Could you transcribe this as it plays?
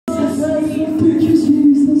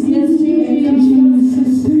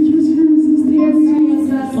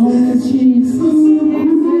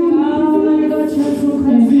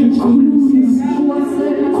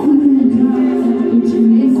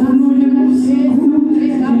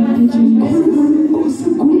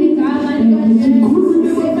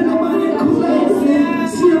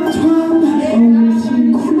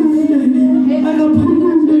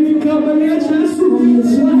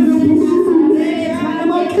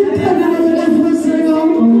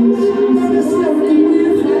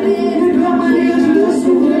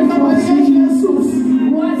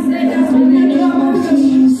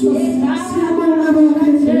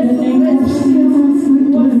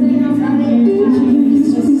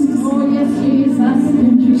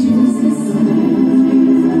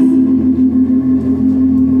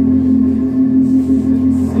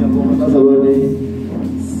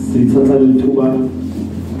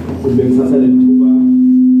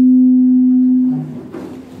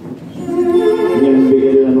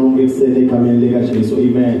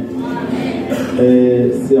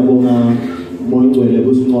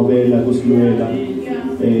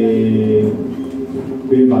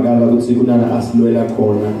siyabonakala ukuthi kunala asilwela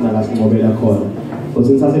khona kunala sinqobela khona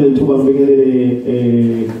futhi ngithathe lethuba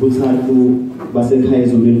ngibingelele kuthathu basekhaya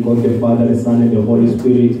ezulwini God the Father, the Son and the Holy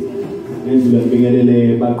Spirit. Ngizwe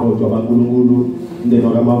ngibingelele baqoqwa baNkulunkulu indeni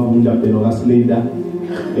kaMavundla indeni kaSilinda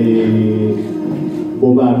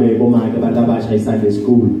bobabe bomake abantu abasha eSunday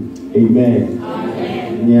School. Amen.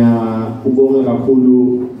 Ngiyabonga kakhulu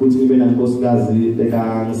ukuthi ngibe nankosikazi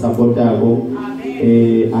ekangisupportako.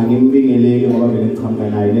 Angimbingeleli ngoba vele ngichama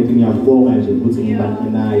naye lethi ngiyabonga nje ukuthi ngibane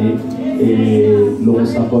naye lo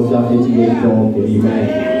supporter ethi lonke. Amen.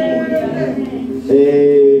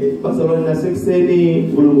 Bazalwane nasekuseni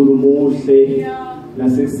uNkulunkulu muhle,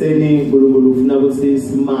 nasekuseni uNkulunkulu ufuna ukuthi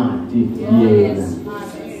smart yena.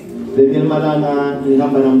 Leli malanga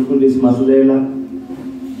ngihamba namfundisi Masulela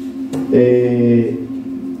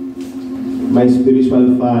my spiritual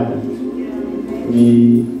father.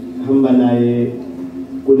 Ngihamba naye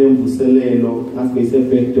kunemvuselelo ngafike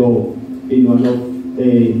back door in one of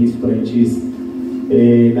his branches.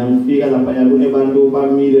 Nangifika lapha kunebantu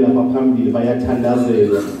bamile lapha phambili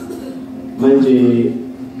bayathandazela. Manje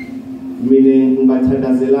mina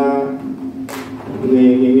ngibathandazela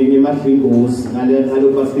ngemadlingozi ngalo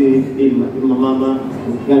basi mama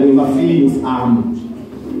ngale feelings ami.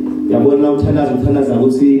 Yabona uthandaza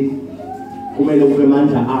ukuthi kumele kube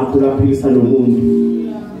amandla akho laphilisa lo muntu.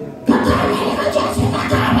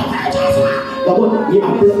 Yabona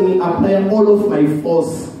ngi-apply all of my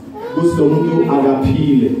force ukuthi lo muntu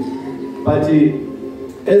akaphile. But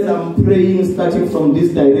as I'm praying starting from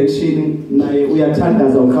this direction, naye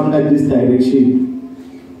uyathandaza ukhamba this direction.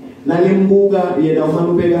 Nalimbuka yena uma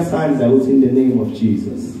ubeka sandla ukuthi in the name of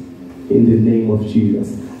Jesus. In the name of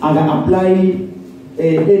Jesus. Aka apply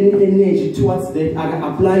any energy towards that.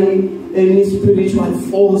 Aka apply any spiritual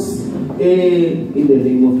force in the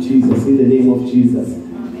name of Jesus. In the name of Jesus.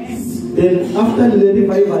 Then after the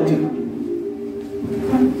revival,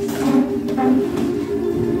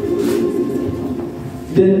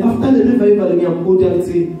 ngiyambuza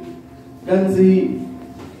ukuthi kanzi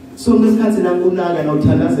so ngesikhathi nakunaka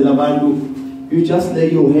nawuthandazela abantu, you just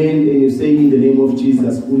lay your hand and you say in the name of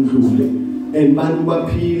Jesus kundlule and bantu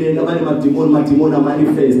baphile nabanye madimoni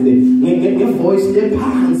manifeste ngevoice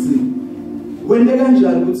ephansi. Kwente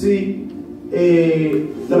kanjani ukuthi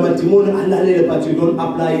lamadimoni alalele but you don't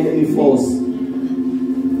apply any force?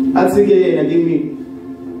 Athi ke yena kimi,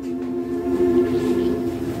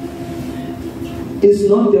 it's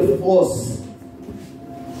not the force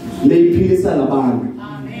leyiphilisa labantu.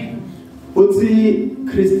 Amen. Uthi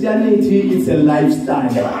Christianity is a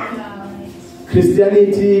lifestyle.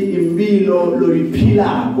 Christianity impilo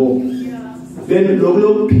loyiphilako. Then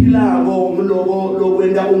lokuphilako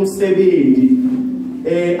lokwenda umsebenzi.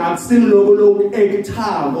 Akusin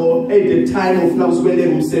loku-actabo at the time of now ukwenda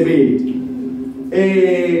umsebenzi.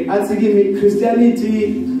 Athi kimi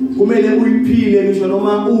Christianity kumele uyiphile ngisho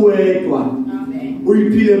noma uwedwa.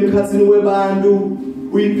 Uyiphile emkhathini webantu,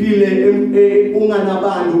 uyiphile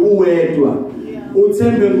unganabantu uwedwa.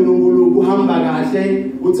 Uthembe uNkulunkulu kuhamba kahle,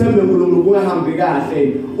 uthembe uNkulunkulu kungahambi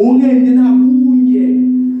kahle. Ungenti nakunye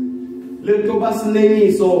lento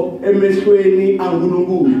basinengiso emehlweni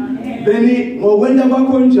aNkulunkulu. Then ngokwenda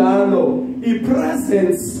kwakho njalo,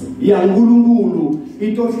 ipresence yaNkulunkulu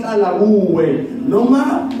itohlala kuwe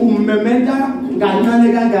noma ummemeta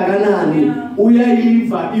kancane kangakanani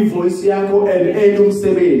uyayiva ivoice yakho and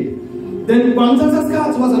umsebenzi. Then kwangithatha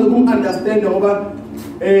isikhathi waza loku-understand ngoba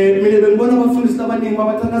mina bengibona abafundisi abaningi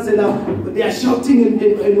babathandazela, they are shouting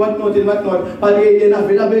and what not, but yena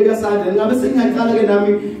vele abeka sandla. Ngabe sengiyaqala ke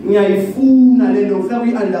nami ngiyayifuna lento, ngifuna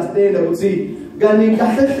uyi-understand ukuthi kanti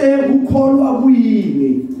kahle ukukholwa kuyini.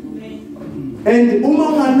 And uma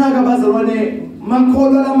unganaka bazalwane,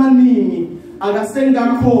 makholwa lamaningi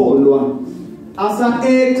akasengakholwa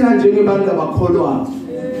asa-acta njengebantu abakholwayo.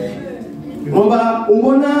 Ngoba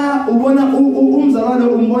ubona umzalwane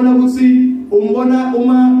umbona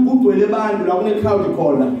uma kugcwele abantu la kune-crowd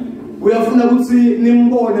khona, uyafuna ukuthi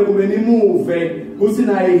nimbone kumbe nimuve ukuthi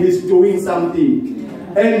naye he's doing something.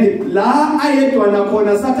 And la ayedwa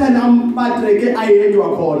nakhona Satan ampatreke ayedwa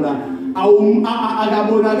khona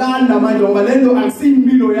akabonakali namanje ngoba lento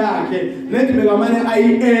akusimpilo yakhe, lethi bekamane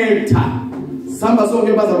ayi-acta. Samba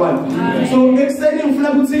sonke bazalwane. So ekuseni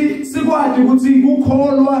ngifuna ukuthi sikwazi ukuthi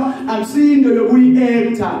kukholwa akusindo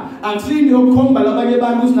yokuyi-acta, akusindo yokukhomba labanye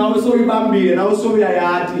abantu ukuthi nawe soyibambile nawe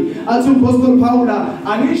soyayathi. Athi uPaul Paula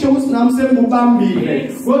angisho ukuthi nami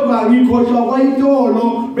sengubambile kodwa ngikhohlwa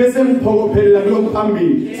kwayitolo bese ngiphokophelela kulokhu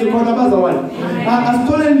phambili. Sikhona bazalwane.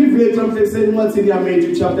 Asithole livlethu mfekseni incwadi ya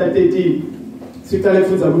Matthew chapter 13. Siqale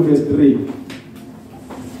kufunda ku verse 3.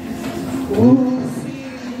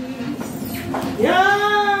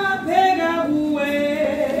 Yeah.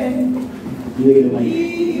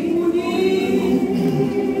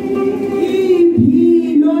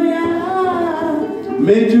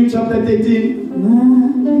 Matthew chapter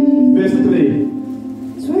 13, verse 3.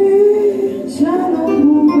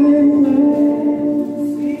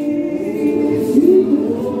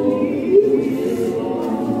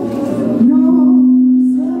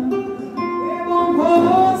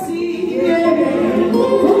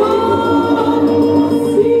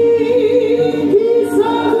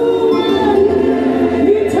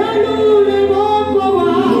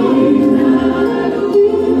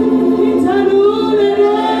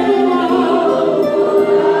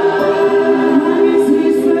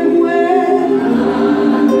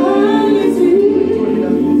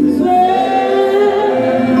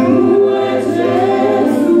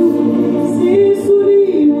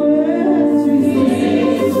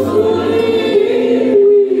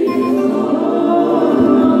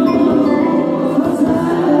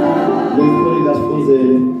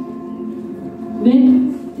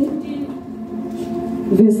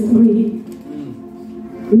 Verse 3.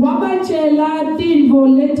 Wabatshela tinvo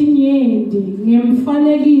letinyenti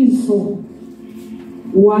ngemfanekiso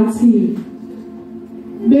wathi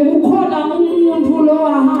bekukhona umuntu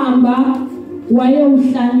lowahamba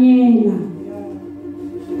wayewuhlanyela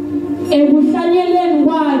ekuhlanyeleni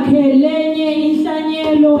kwakhe lenye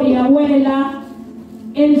inhlanyelo yawela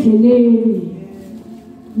endleleni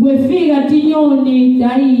kwefika tinyoni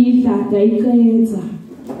dayidla dayiqedza.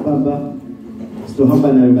 Baba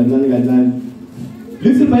sizohamba nayo kancane kancane.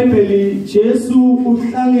 Lithi iBhayibheli Jesu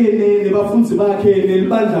uhlangene nebafundisi bakhe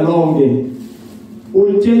nelibandla lonke.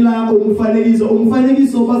 Ulitshela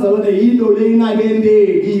umfanekiso bazabona yinto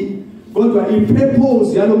leyingakendeki kodwa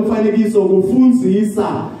ipurpose yalomfanekiso ukufundzisa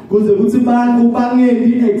kuze kuthi abantu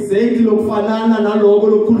bangendi exactly lokufanana naloko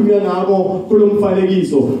lokukhulunywa ngabo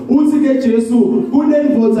kulomfanekiso. Uthi ke Jesu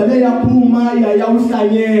kunemvodza leyaphuma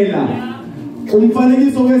yayawuhlanyela.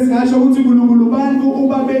 Umfanekiso ke singasho ukuthi uNkulunkulu bantu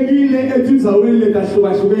ubabekile etindzaweni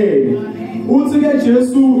letahlukahlukene. Uthi ke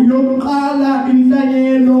Jesu yokuqala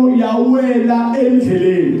inhlanyelo yawela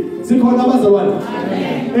endleleni. Sikhona abazalwane.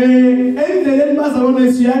 Endleleni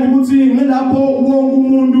bazalwane siyani ukuthi ngilapho wonke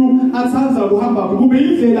umuntu athanza kuhamba kube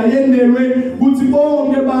indlela yendelwe ukuthi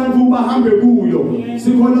bonke abantu bahambe kuyo.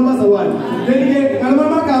 Sikhona abazalwane. Ke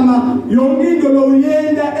ngamagama yonke into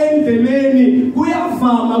loyenda endleleni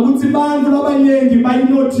kuyavama ukuthi abantu abanyengi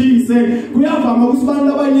bayinothise, kuyavama ukuthi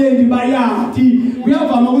abantu abanyengi bayati,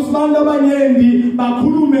 kuyavama ukuthi abantu abanyengi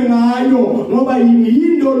bakhulume ngayo ngoba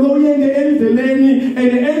yinto loyende endleleni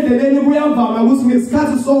endleleni kuyavama ukuthi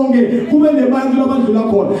ngesikhathi sonke kube nebantu labadlula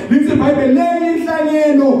khona. Lithi iBhayibheli lenye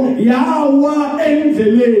inhlanyelo yawa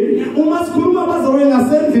endleleni. Uma sikhuluma bazalwane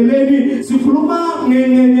ngasendleleni sikhuluma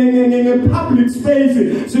nge-public space,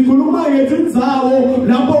 sikhuluma ngetindzawo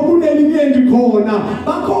lapho kunelinyenti khona.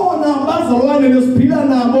 Bakhona bazalwane lesiphila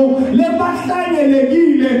nabo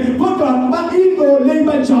lebahlanyelekile kodwa into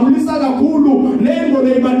leyibajabulisa kakhulu lento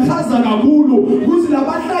leyibachaza kakhulu kuthi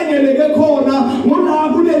labahlanyeleke khona ngola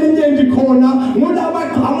kunelinyenti khona ngola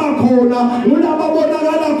bagqama khona ngola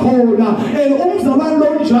babonakala khona. Umzabani lo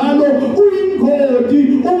njalo uyingodi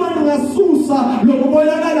uma ngasusa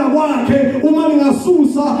lokubonakala kwakhe, uma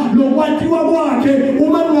ngasusa lokwathiwa kwakhe,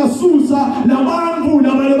 uma ngasusa labantu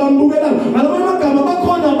labale bambukela ngalabamagama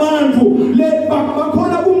bakhona abantu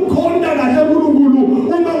bakhona kumkhonda kahle uNkulunkulu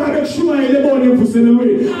uma ngabe kushumayele bona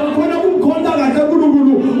emvuselelweni, bakhona kumkhonda kahle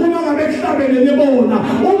uNkulunkulu uma ngabe kuhlabelele bona.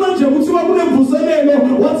 Uma nje kuthiwa kunemvuselelo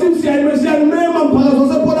wathi siyanimema mphakathi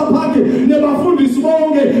wasePhola Park nebafundisi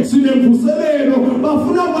bonke sinemvuselelo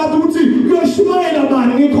bafuna kwathi ukuthi kuyoshumayela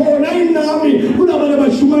bani ngikhona inami kulabanye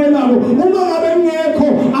bashumayelabo. Uma ngabe ngekho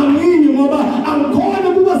angini ngoba angikhona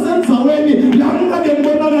kuba senzaweni la ngabe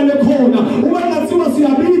ngibonakale khona. Uma ngathiwa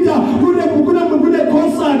siyabita kune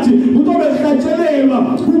concert kutobe sihlatshelelwa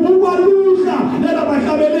kubukwa luhla laba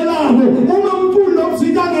bahlabelelabo. Uma umculo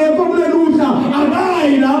lokuthika ngekho kule luhla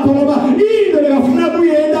akayi lapho ngoba into lekafuna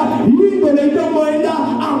kuyenda into leyitomoyenda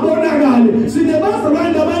abonakale.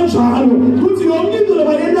 Sinebazalwane abanjalo kuthi yonke into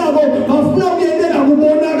lebayendako bafuna kuyendela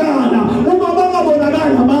kubonakala. Uma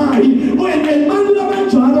bangabonakala bayi abantu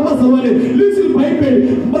abanjalo bazalwane. Lithi iBhayibheli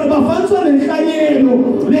bafaniswa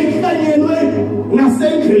lenhlanyelwe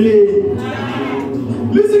ngasendleleni.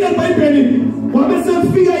 Lithi ke iBhayibheli wabe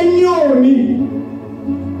sefika inyoni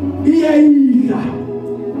iyayidla.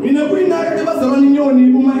 Mina kuyinaka ke bazalwane inyoni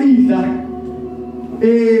uma idla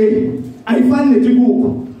ayifani netikuku.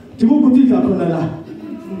 Tikuku tidla khona la.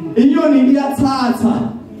 Inyoni iyathatha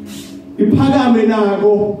iphakame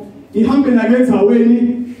nako ihambe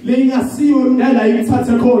nakwenzaweni leyingasiyo yala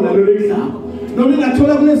ikuthathe khona lo lekudlako. Noma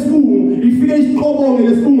ingathola kunesibungu ifike isiqobonge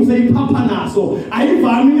lesibungu seyiphapha naso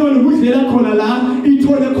ayivami inyoni ukudlela khona la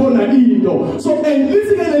ithole khona into. So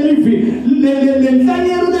listen livi le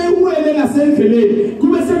nhlanyelo nayiwele ngasendleleni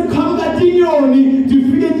kube sekuqhamuka tinyoni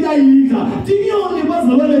difike tiyayidla. Tinyoni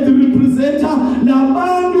bazalwane di representer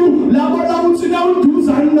labantu labo labuthi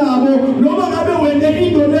nawuduzana nabo noma ngabe wene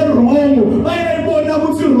into le wrong bayayibona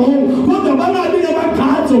ukuthi wrong kodwa bangabi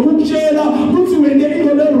nabagadzo ukutshela ukuthi wene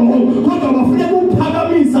into le wrong kodwa bafuna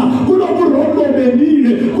ukuphakamisa kulobu wrong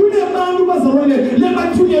lobelile. Kunebantu bazalwane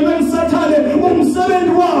lebathunyelwe ngisathane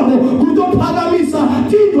umsebenzi wabo kutophakamisa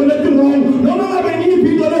into le wrong noma ngabe ngiyiphi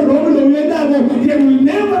into le wrong loyendabo. They will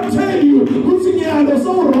never tell you ukuthi nyalo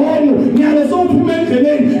so wrong, nyalo so uphuma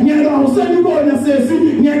endleleni, nyalo awusendibona sesi,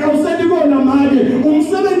 nyalo awusendibona manje.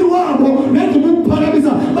 Umsebenzi wabo nenza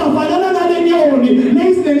ukuphakamisa bafanana nale nyoni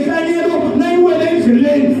leyisenhlanyelo nayiwele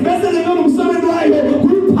endleleni bese lenyoni umsebenzi wayo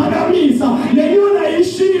kuphakamisa. Le nyoni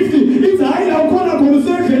ayishift ithi hayi la ukhona khona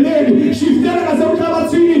usendleleni shiftela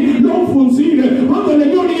ngasemhlabathini lomfunzile kodwa le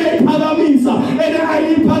nyoni iyayiphakamisa and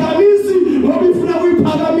ayiphakamisi ngoba ifuna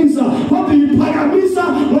ukuyiphakamisa kodwa iyiphakamisa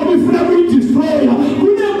ngoba ifuna ukuyidestroya.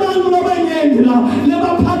 Kunebantu abanyengi la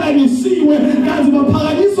lebaphakanyisiwe kanti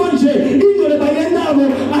baphakanyiswa nje into lebayendabo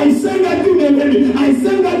ayisengatingeleli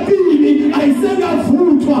ayisengatini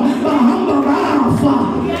ayisengavuthwa bahamba bafa.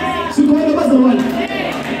 Sikhona bazalwane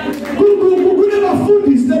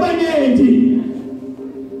kunebafundisi abanyengi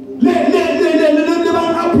le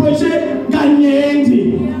ba-approach kanyengi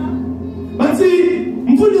bathi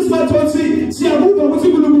mfundisi bathothi siyabuka ukuthi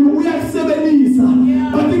uNkulunkulu uyakusebenzisa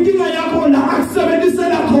but inkinga yakho la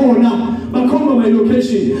akusebenzisela khona bakhomba my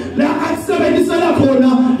location la akusebenzisela khona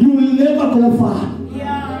you will never go far.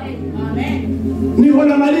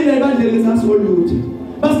 Nihona malini ebandleni sasolutho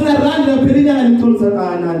basina randa phela inyanga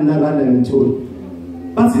ngithola na randa ngithola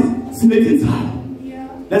bathi sinethi inzalo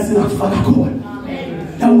la sinakufaka khona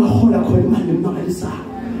la ungahola khona imali emangalisa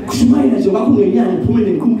kushumayela nje kwakho ngenyanga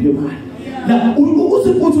uphumele ngikhumbi yemali la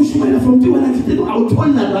uthi ushumayela from 200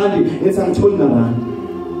 awutholi na randi ngithi angitholi na randi.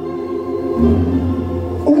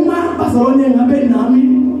 Uma bazalwane ngabe nami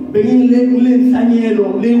bengile nhlanyelo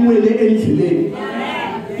leyiwele endleleni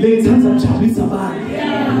lengithatha kujabulisa abantu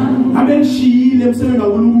ngabe ngishiyile emsebenzini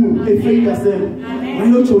kaNkulunkulu eFaith asem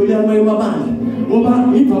ngayojoyina amanye amabandla ngoba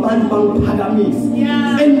ngiva abantu bangiphakamisa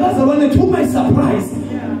and bazalwane to my surprise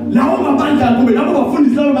lawo mabandla kumbe labo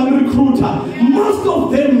bafundisi labo bang-recruiter most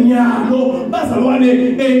of them nyalo bazalwane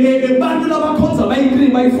bantu labakhonza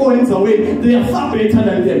bayi-3 bayi-4 endzaweni they are far better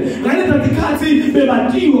than them. Ngaleza tikhathi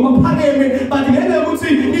bebatiwe baphakeme but ngeke ukuthi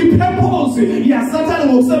i-purpose yasathane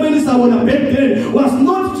ngokusebenzisa bona back then was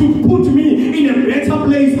not to put me in a better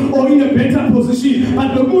place or in a better position but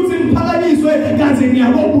bekuthi ngiphakanyiswe kaze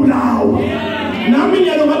ngiyabobulawa. Nami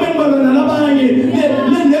nyalo ngabe ngibona nalabanye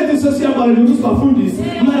le sesiyabala ukuthi bafundisi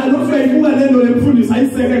mara lokho ayibuka lento lemfundisi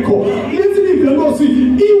ayisekho lithi libhekosi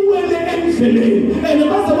iwele endleleni and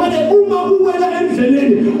bazalwane uma uwela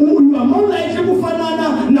endleleni uyamona nje kufanana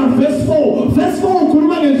na verse 4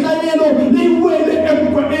 ukhuluma ngenhlanyelo liwele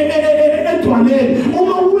edwaleni.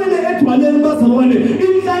 Uma uwele edwaleni bazalwane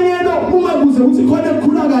inhlanyelo uma kuze ukuthi khona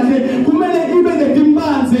kukhula kahle kumele ibe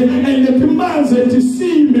netimbanze and netimbanze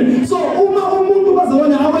tisime. So uma umuntu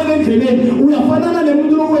bazalwane awele endleleni uyafanana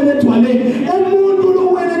nemuntu lowele edwaleni. Umuntu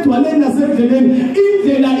lowele edwaleni nasendleleni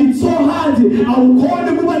indlela it's so hard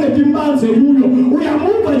awukhona kuba netimbanze kuyo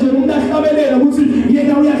uyamuva nje umuntu ahlabelela ukuthi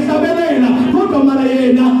yena uyahlabelela kodwa mara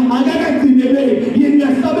yena akakagcineleki yena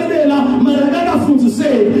uyahlabelela mara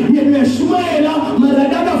akakafundiseki yena uyashumayela mara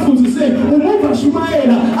akakafundiseki. Umuva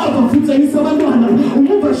shumayela avafundisisa abantwana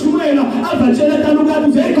umuva shumayela avatshela talukati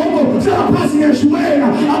ukuthi hey gogo hlala phasi ngiyashumayela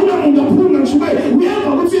akunamuntu aphuma ngishumayela uyeva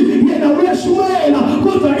ukuthi yena uyashumayela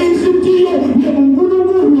kodwa inhliziyo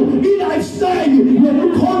yebuNkulunkulu i-lifestyle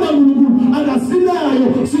yokukhona uNkulunkulu akasinayo.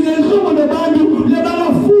 Sinehlobo labantu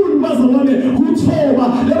lebangafuni bazalwane kuthoba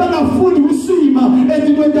lebangafuni usima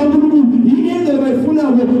ezintweni kaNkulunkulu yingendlela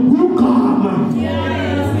bayifunako kugama.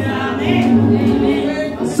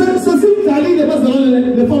 Sesindlalile bazalwane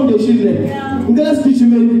le foundation le ngicela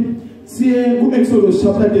sigijimeni siye ku-Exodus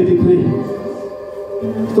chapter 33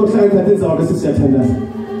 sokuhlanganisa indzawo bese siyathandaza.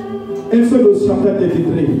 Exodus chapter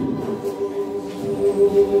 33.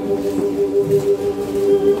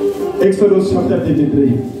 Exodus chapter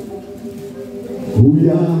 33.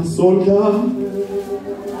 Uyasondla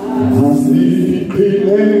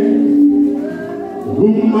asiqine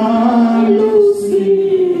umalusi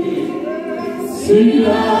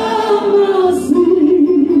silamasi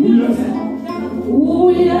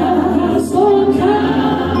uyasondla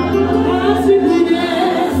asiqine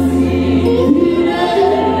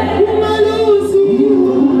umalusi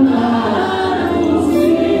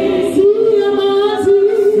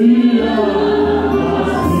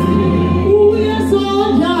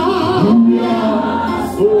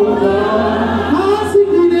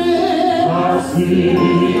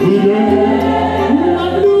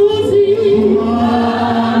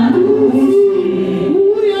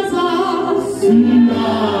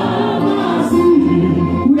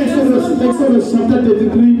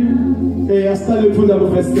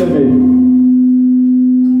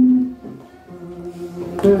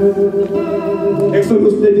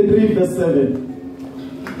Exodus 33 verse 7.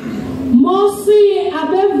 Mose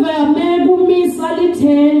abevame kumisa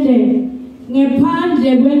lithende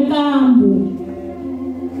ngephandle kwenkambu.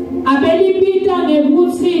 Abelibita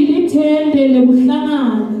ngekuthi lithende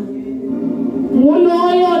lekuhlangana.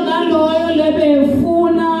 Nguloyo naloyo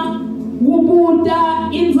lebefuna kubuta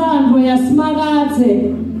inzandvo yasimakathe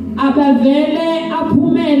abavele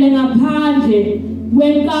aphumele ngaphandle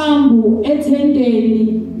kwenkambu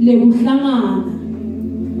ethendeni lekuhlangana.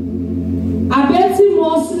 Abethi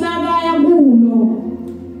Mose nakaya kulo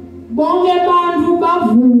bonke bantu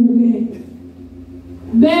bavuke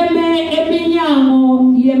beme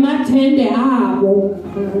eminyango yemathende abo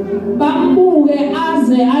bambuke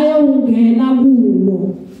aze ayongena kulo.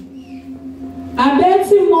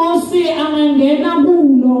 Abethi Mose angangena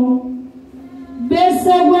kulo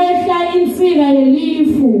bese kwehla insika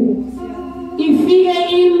yelifu ifike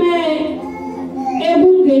ime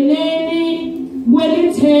ekungeneni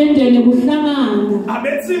kwelithende lekuhlangana.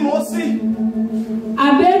 Abethi Mose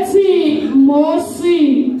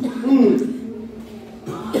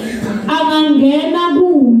angangena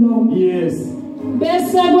kulo. Yes.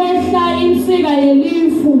 Bese kwehla insika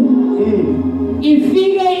yelifu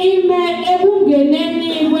ifike ime ekungeneni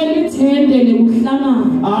kwelithende lekuhlangana.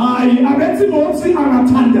 Hayi, abethi Mose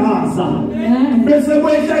angathandaza. Bese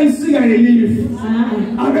kwehla insika yelifu.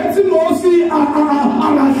 Abethi Mose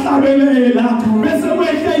angahlabelela bese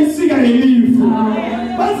kwehla insika yelifu.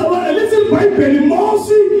 Bazabona listen Bible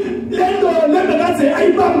Mose lento kathi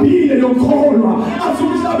ayibambile yokholwa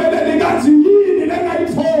asumhlabelele kathi yini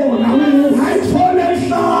lengayithola ayithola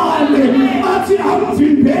ehlale athi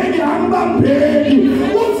amvimbeki angibambeki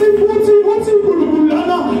uthi uNkulunkulu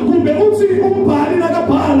kumbe uthi umbhali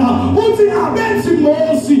nakabhala uthi abethi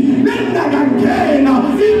Mose nakangena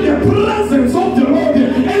in the presence of the Lord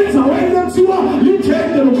enzaweni ekuthiwa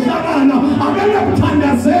lithende lokuhlangana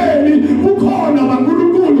akakuthandazeli kukhona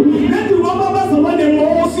baNkulunkulu lethi ngoba bazabane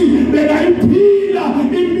Mose bekayiphila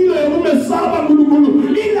impilo yokumesaba uNkulunkulu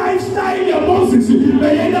i-lifestyle ya Moses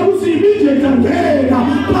beyena ukuthi immediate angena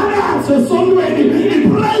phakathi esontweni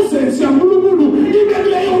i-presence ya uNkulunkulu ibe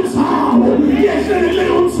kuleyo nzawo yehlele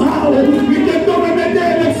kuleyo nzawo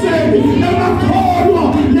ngikentobebetele ekuseni emakholwa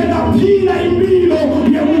yekaphila impilo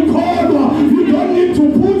yekukholwa. You don't need to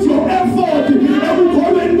put your effort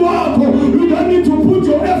ekukholweni kwakho. You don't need to put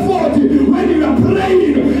your effort when you are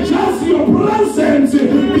praying. Just your presence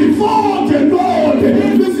before the Lord.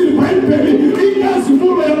 This is Bible.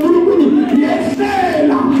 Inyazimulo ya uNkulunkulu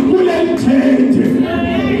yehlela kuleli thende.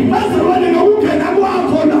 Bazabane ngokungena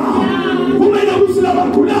kwakho la. Kumele kuthi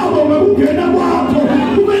labagulabo ngokungena kwakho.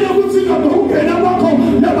 Kumele kuthi ngokungena kwakho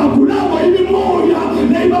labagulabo imimoya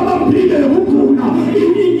leyibabambile ukugula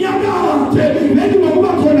inyakathe lethi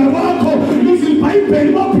ngokuba khona kwakho. This is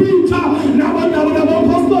Bible baPeter nabo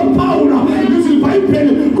Paul. This is Bible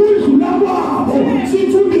kudlula kwabo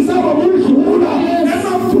sifundisa ngokudlula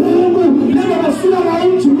emafuku leba basula ngayo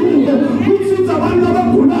injuluko kutsitsa abantu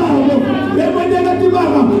abagulabo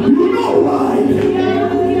lebenekatibanga. You know why?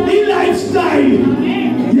 I-lifestyle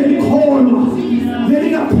yelikholwa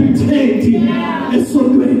lelingapretend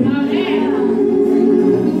esontweni.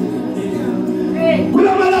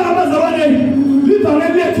 Kulamalanga bazabane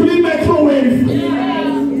livangeli lethu li-microwave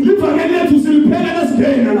livangeli lethu siliphela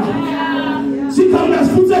lesidena la sikhamna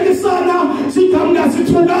sifuthekisana sikhamna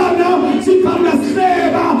sithukana sikhamna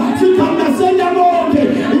sihleba sikhamna senyamonke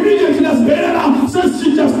immediately lasibhela la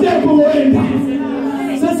sesitshintsha step wenda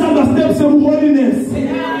sesihamba step sebu-holiness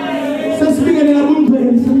sesibingelela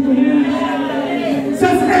bungcwele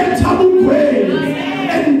sesi-enter bungcwele.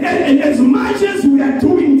 And as much as we are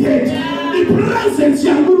doing that, the presence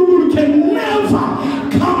of God can never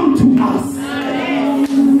come to us.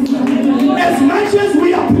 As much as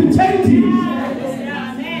we are pretending,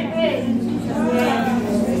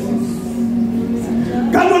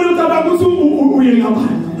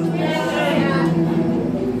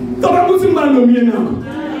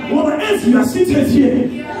 as you are seated here,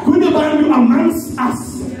 good amongst us.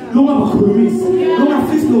 As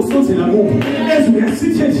we are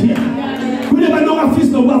seated here,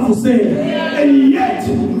 and yet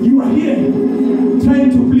you are here trying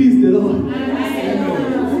to please the Lord.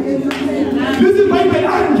 This is Bible.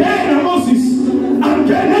 Angena Moses,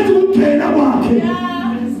 angena tukena wake.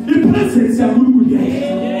 The presence ya Mungu yake.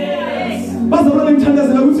 Basa wana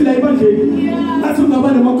mchandazela kuti la ibandle. Athi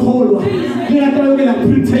ungabane makholwa. Liyatayokela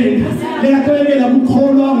pretend. Liyatayokela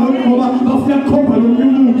ukholwa ngoba bafuna khomba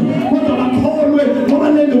lomuntu. Kodwa bakholwe ngoba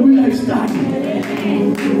lelo kwi-lifestyle.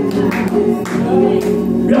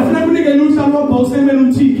 Uyafuna kunikela umhlaba wabawusemela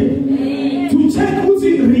uthike. To check ukuthi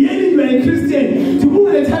really you are a Christian. Christian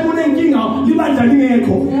tibuke le time unenkinga libandla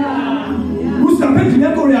lingekho usaphethe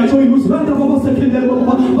ngekho reaction uzibanda baba sekhendele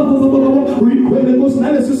baba uyikhwele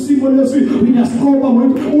ngosinalesi simo lesi uyasikoba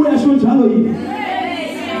wena uyasho njalo yini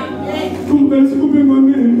kumbesi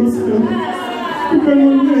kubengone ngosiyami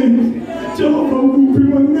kubengone Jehova ukuphi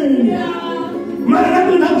ngone mara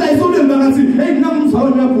nathi nathi isonto ngathi hey namuzalo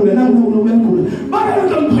uyagula nathi uyagula mara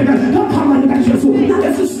ngomphela laphamani kaJesu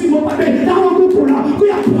nalesi simo babe nawo ukugula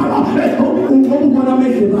kuyaphala ngokubona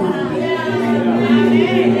amehlo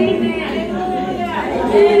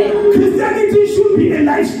Christianity should be a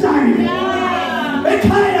lifestyle.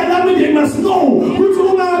 They must know who's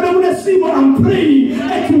I'm praying.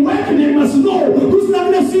 At work they must know who's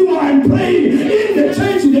not I'm praying. In the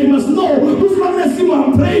church they must know who's not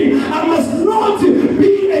I'm praying. I must not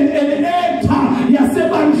be an actor.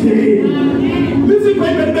 Listen,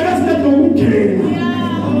 baby, that's not no okay.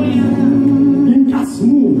 In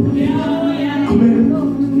Kasmu. Amen.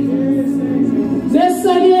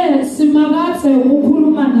 Zesake simakathe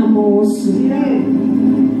ukukhuluma naMosi.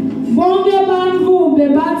 Bonke abantu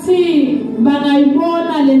bebathi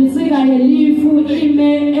bangayibona lensika yelifu ime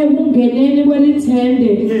ekungeneni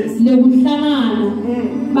kwelithende lekuhlangana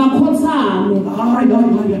bakhothame.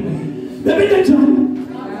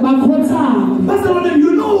 Bakhothame. Pastor,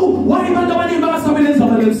 you know why abantu abaningi basasebenza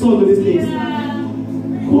balensonto these days?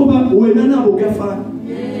 Ngoba wena nabo kuyafana.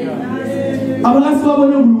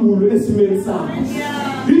 Abasabona uNkulunkulu esimeni sakho.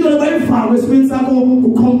 Into bayifaka esimeni sakho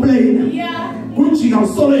ucomplain. Kunjika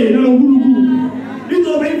usole yena loNkulunkulu.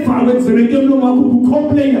 Into bayifaka emsebenzini wakho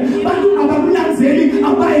ucomplain. Bantu abakunanzeli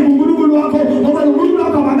abayi kuNkulunkulu wakho ngoba uNkulunkulu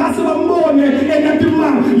wakho abakase bambone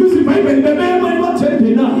enatimanga. LusiBhayibheli bebema ibathembe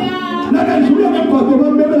na. Nakandlula ngemphatho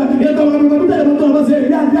bambebela yena abantu abaze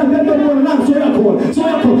yabona so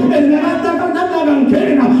yakho nakataka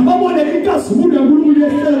ngena babone inkasibulo yaNkulunkulu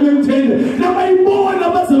yehlele ngithende nabayibona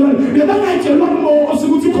bazalwane bebangayitshelwa uMosi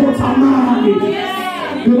ukuthi khothamani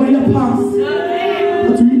bebaya phansi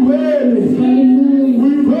athi uyikhwele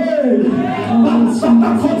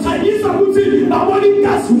bakhothanyisa ukuthi babone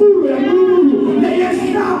inkasibulo yaNkulunkulu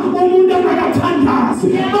leyehla umuntu angakathandazi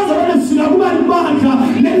bazalwane sina kuba libandla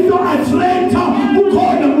lento attractor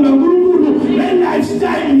ukhona kuNkulunkulu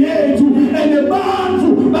le-lifestyle yethu enebantu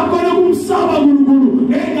bakhona kumsaba uNkulunkulu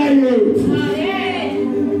ngenxa yethu.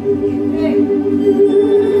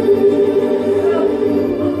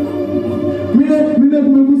 Mina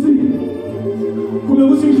kumekusi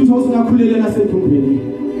mhluthu osingakhulele nasendumbeni.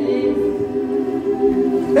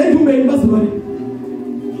 Endumbeni bazalwane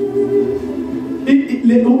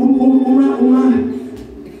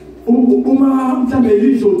uma mhlambe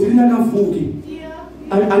lidloti lingakavuki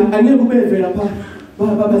angeke ubeve lapha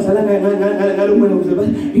babazala ngalo moya ukuze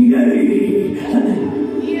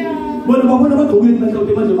bona babona bagqokile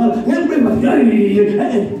mhlawumbe manje bala ngeke ubeve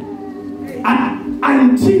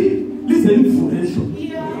until lize livuke lesho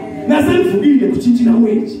naselivukile kuthintshina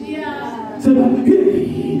wethu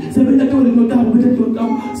sebenza tole notabu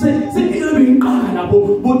seyibe inqala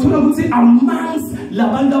bothola ukuthi amongst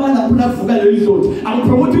labantu abalapho lavuka lelidloti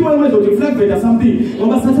angipromote moya wedloti flag veda something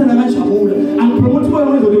ngoba sathana ngajabula angipromote moya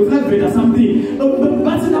wedloti flag veda something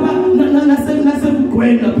bathi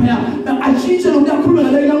nasekugwenda phaya atshintshe lokuyakhuluma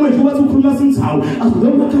ngale language ngoba ukhuluma sinthawu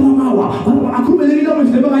azobona kalamawa akhuluma le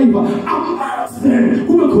language lebakayiva amongst them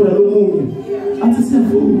kube khona lo munye athi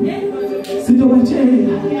siyavuma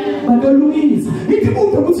sizobatshela badolungisa ithi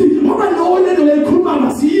umuntu ukuthi ngoba lo lento lekhuluma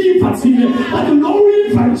masiyiphathile bathi lo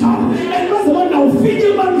uyiva njalo bazabona ufike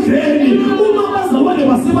emandleni uma bazabona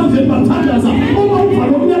basemandleni bathandaza uma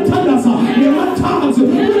uvalo uyathandaza ngemathandazo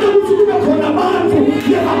ukuthi kube khona abantu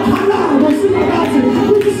yebakhalabo sinakaze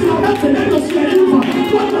ukuthi sinakaze lento siyayiva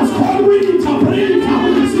kodwa sikhona uyinterpreta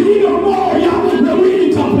sinike umoya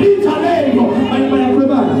nokuyinterpreta lento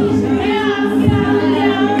bayakwebala.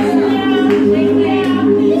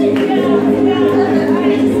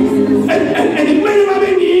 And it may have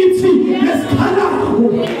been easy. Let's cut out.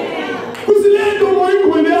 Who's the land of my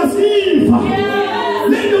when they are sleep?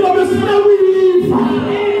 Land of my sleep.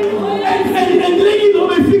 And lady of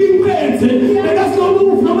my feeling bad. And that's no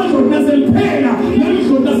move. No matter what doesn't pay. Let me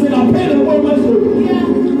show that's a pay. What much good?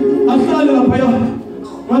 I saw the pay.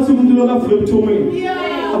 What's you to look up flip to me?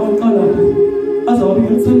 About color. As I'll be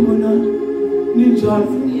answering one ninja.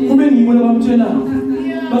 Who many when I'm jelly?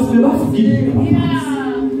 But the last give.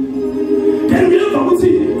 Then we look up and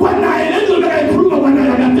see what I don't prove when I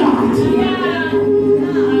got that.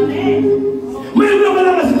 My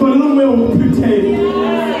brother was going on my own pretend.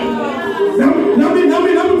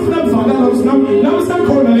 Now some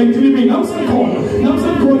corner like dreaming, now some corner,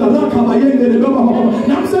 like a and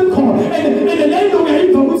the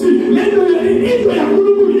land of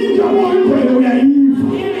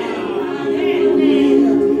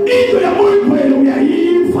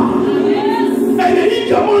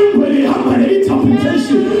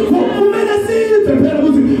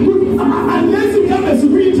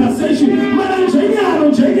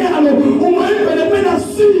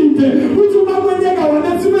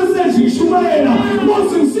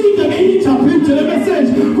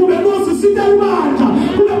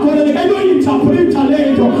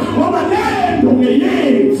ngoba lento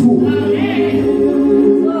ngeyethu.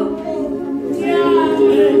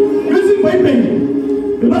 Listen baby,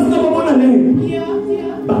 bebasabona lento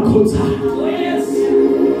bakhotha.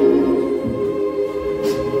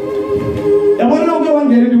 Yabona uke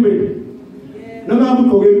wangena entubeni noma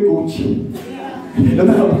ugqoke igutshi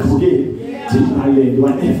noma ugqoke Timbale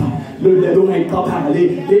whatever lo ngayiqapha le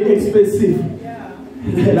expensive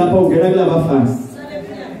lapha ungena kulabafasi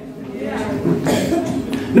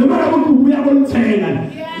noma umuntu uyakolithenga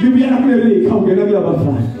libuya kulelika ungena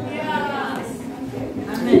kulabafasi.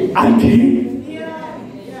 Amen.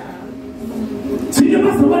 Sine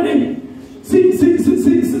basabane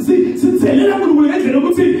sithelela uNkulunkulu ngendlela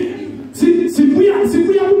ukuthi sibuya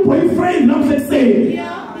ku-boyfriend namhlanje.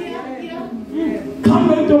 Come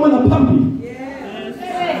back to one pumpy.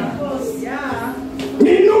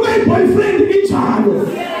 Ninuka boyfriend injalo.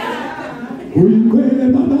 Uyikwele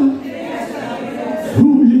baba.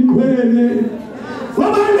 Uyikwele.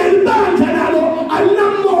 Baba nelibandla nalo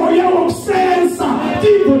alinamoya wokusensa.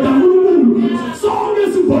 Tipo dankulunkulu. Sonke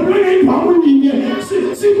sibonwe ngemphamvu yinye.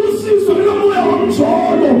 Sikusizwe nomoya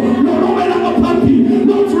womjolo. Nomela ngaphambi.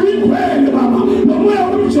 Nokuyikwele baba. Nomoya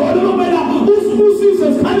womjolo nomela usibusise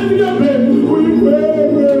sikhale ngempela.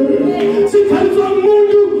 Uyikwele. Sikhaliswa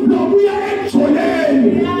umuntu nobuya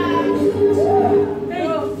ekujoleni.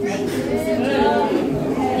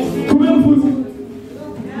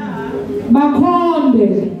 Bakhonde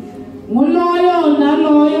nguloyo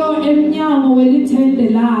naloyo emnyango welithende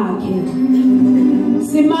lakhe.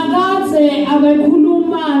 Simakathe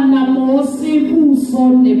abekhuluma naMosi buso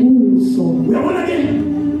nebuso. Uyabona ke?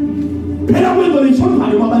 Phela kwenzo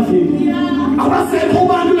lishonqane kwabadleli. Abasekho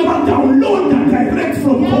abantu labadownloada direct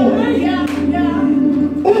from home.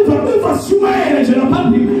 Uva shumayela nje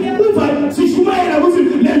laphambi. Uva sishumayela ukuthi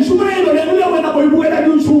le nshumayelo le wena boyibukela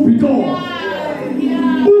ku-YouTube ito.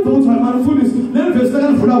 Uthi manje mfundisi lemvesi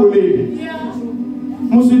kanivula kuleli.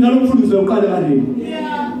 Musi nalomfundisi uqale kanini.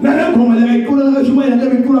 Nale ngoma le ngikula kashumayela le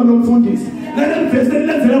ngikula nomfundisi. Nale mvesi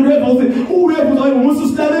lenzela kuleva uthi uyebuza hayi musi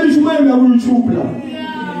silalela ishumayela ku-YouTube la.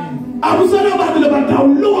 Abusana abantu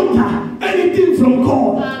labadownloada anything from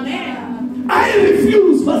God. I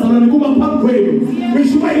refuse bazalwane kuba phambi kwenu.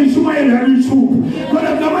 Ishumayela ya YouTube.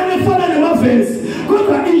 Kodwa ngamanye fana nemavesi.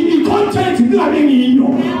 Kodwa i-content ingabe ngiyo.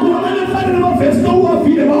 Ngamanye fana nemavesi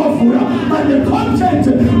nowavile bawavula. But the content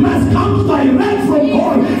must come direct from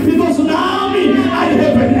God. Because now I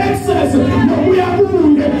have an access. Nobuya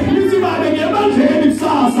kuye. Nisibabe ngebandleni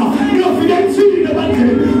kusasa. Ngiyofika ekuthini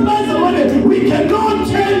ebandleni. Bazalwane, we cannot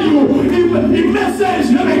tell you the message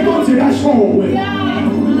never goes in that show.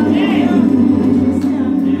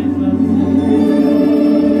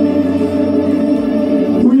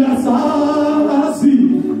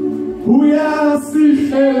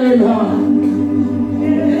 Uyasihlela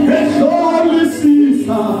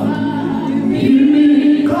esolisisa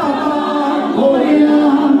imicabango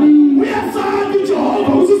yami. Uyasazi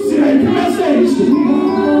Jehova usisira i-message.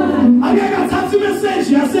 Angeke athathe i-message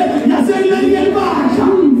yaseleli elibandla.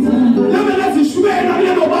 Lamele zishumela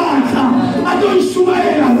kulelo bandla.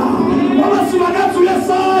 Atoyishumayela la. Ngoba simakathe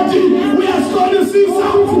uyasazi, uyasolisisa,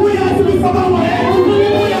 uyazi imicabango yethu.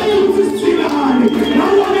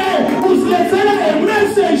 A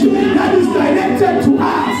message that is directed to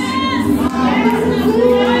us.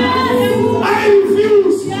 I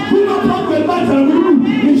refuse.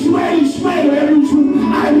 I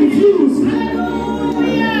refuse.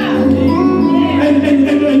 And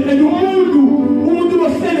umuntu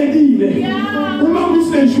lohlelekile uma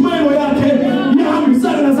kusenjumelo yakhe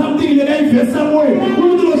yahambisana nasamthile eyivesamo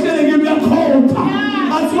umuntu lohlelekile uyakhotha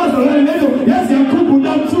athi bazalwane lelo yazi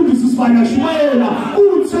yakhumbula umfundisi sifana shumayela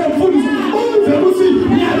uthe mfundisi uve ukuthi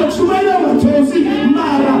ngiyalokushumayela ngathosi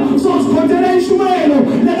mara sosikhothela ishumayelo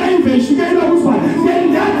lekayive ishukela kusifana. Then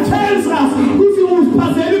that tells us ukuthi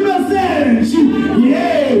usiphazela imessage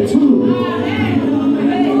yethu.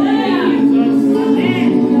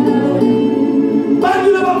 Bantu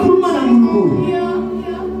labakhuluma naNkulunkulu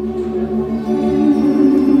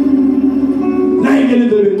nayingele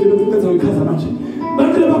ndelo bethu ikhaza manje.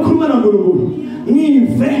 Bantu labakhuluma naNkulunkulu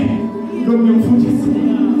ngive lo mfundisi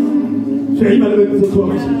sheyiba le bethu sokhoma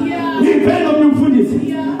manje. Ngive lo mfundisi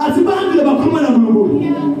athi bantu labakhuluma naNkulunkulu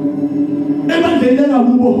ebandleni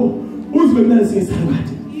lakubo uzwe mina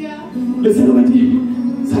singisakade. Leselo bathi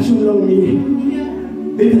sashonela umini.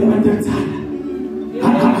 Bethu abantu akuthanda.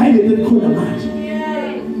 Hayi le nto khona manje.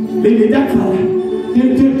 Le dakhala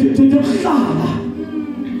ngiyohlala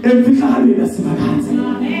emfihlane nasimakazi.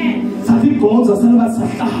 Sathi gonza salaba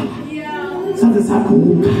sahlala. Sathi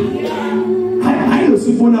saguga. Hayi lo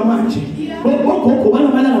sifona manje. Ogogo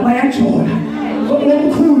bana bayajola.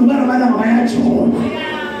 omkhulu barabana bayajona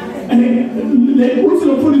uthi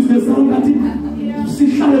lo mfundisi lesonto athi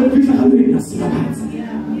sihlale ukufihla kalweni nasiphansi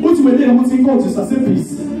uthi wena ukuthi inkonzo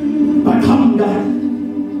sasebhisi bakhamba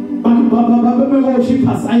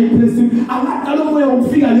worshipers I impress him. I don't know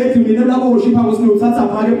where figure let him. Never worship was no such a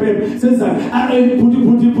party pen. Says I put I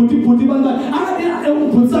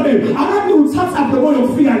have no such a way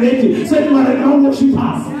of figure let him. Said my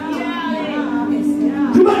worshipers.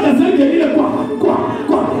 You might say get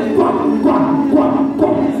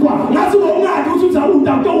that's what I do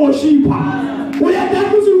to worshiper. We are there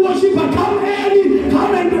to worship.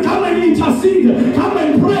 Come and intercede. Come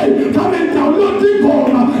and pray. Come and download people.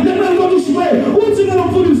 Let me go to swear. What's in the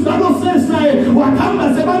food is not say Wakanda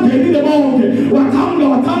Sebante the Monk. Wakanda,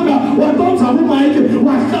 Watonta Mike,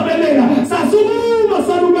 Wakabelena, Sasuma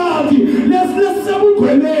Salugati. Let's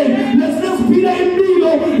let's be in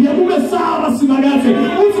Milo, Yamuga Sara Simagati.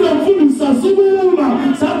 What's in the food is Sasuma,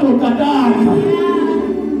 Sato Kataka.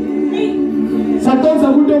 Satonza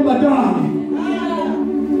Budon Badani.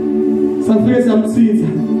 Safres am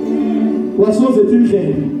Caesar. Was the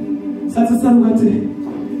thing? Satisfactory.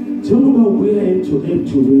 Jehovah will into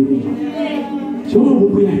Jehovah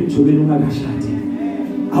will into the Nagashati.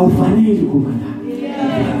 Our family, Kumana.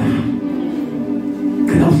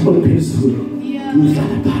 Craft pencil. You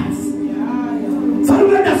shall pass.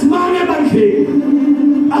 Saluda das Mane Banke.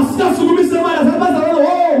 After so Mr.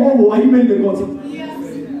 Oh, I made the God.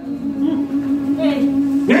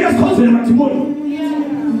 Let us cause them matrimony.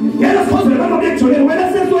 Let us cause them to children. When I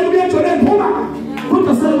said to them, children, put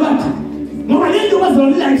the servant. No, I didn't do a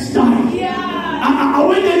lifestyle. I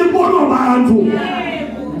went in the border of Arantu.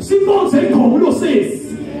 Simple said, Comulo says,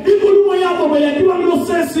 if you know you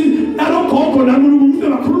says, I don't call for them.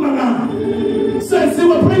 Says, they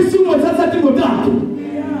were praising what that's a that.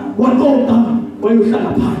 What God, when you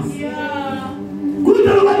shall pass. Good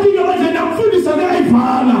about the other food is a guy,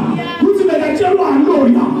 father. Who's in the German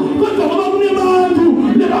lawyer? But the woman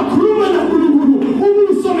never crewman and Guru,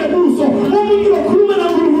 who saw a buso, who crewman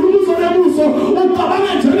and Guru, so a buso, or Kabana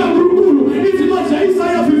and Guru. It's not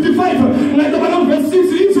Isaiah 55, like the one of verse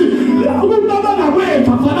 6. Who Kabana way,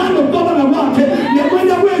 Fernando Kabana Wake,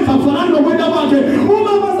 Yawenda way, Fernando Wenda Wake, who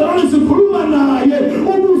Mama is a crewman,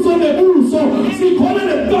 who saw the buso, she called it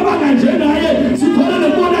the Kabana Jedi, she called it the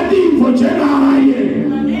Bona team for Jedi.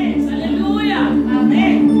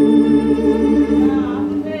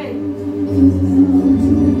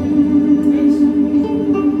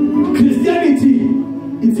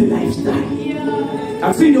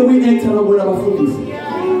 I've seen the way enter a word about food.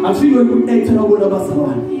 I've seen the way enter a word about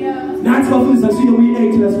someone. That's what food is. I've seen the way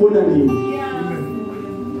enter as word and name.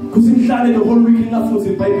 Because in Charlotte, the whole weekend of food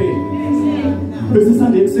in Pipe. This is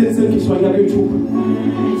Sunday, send Kishwaya YouTube.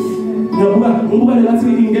 Now, we're not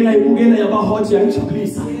speaking again about hot young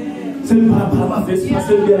please. Send Papa face,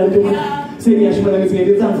 Pastor Bill, say Yashman is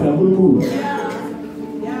getting down for a good.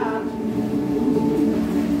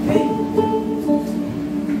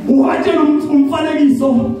 Waje umfanekiso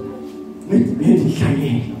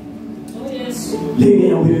nendihlayele lenge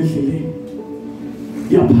yawele endleleni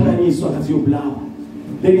iyaphakanyiswa ngathi yobulawa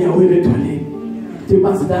lenge yawele edwaleni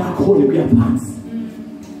timazi akhona kuya phansi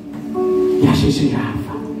yasheshe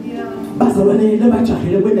yafa bazalwane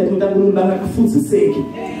lebajahele kwenda into kaNkulunkulu bangakufundiseki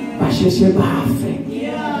basheshe bafe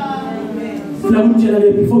funa kumtshela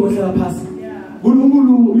le before ngihlala phansi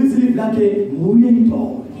uNkulunkulu lizilive lakhe nguye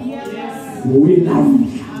into nguye lawo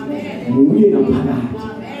Muye na phakathi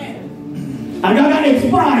akaka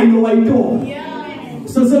expire lo wayito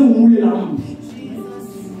sase muye la mbi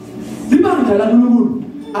libanga la uNkulunkulu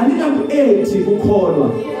alikaku-ethi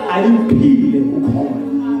kukholwa aliphile kukholwa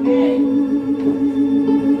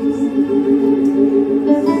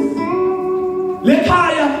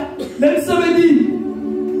lekhaya lemsebenzini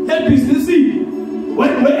ebhizinisini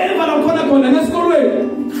wherever lakhona khona ngesikolweni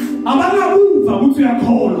abangabuva ukuthi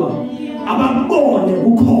uyakholwa ababone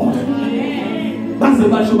ukholwa baze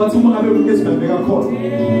basho bathi uma ngabe umuntu esibheka khona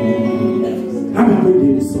ngabe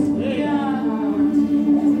ngibeliso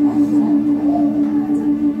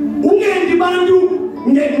ungendi bantu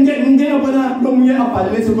ngeyabona nomunye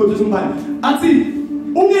abhalele sekodwa umbhali athi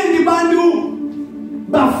ungendi bantu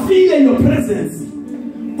bafile your presence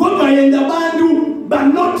kodwa yenda bantu ba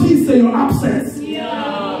notice your absence.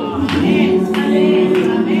 Amen.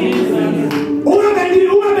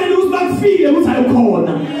 File ukuthi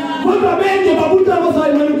ayikhona kodwa benje babuta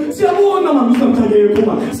abasayimani siyabona mama usamthakele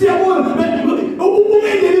kuma siyabona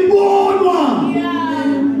ubungene libonwa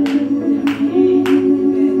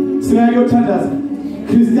singayothandaza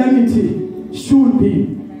Christianity should be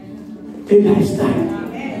a lifestyle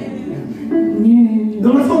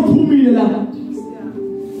noma sophumile la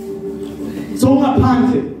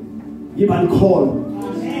ungaphandle yiba likhona.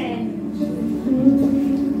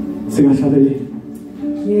 Singahlabeleli.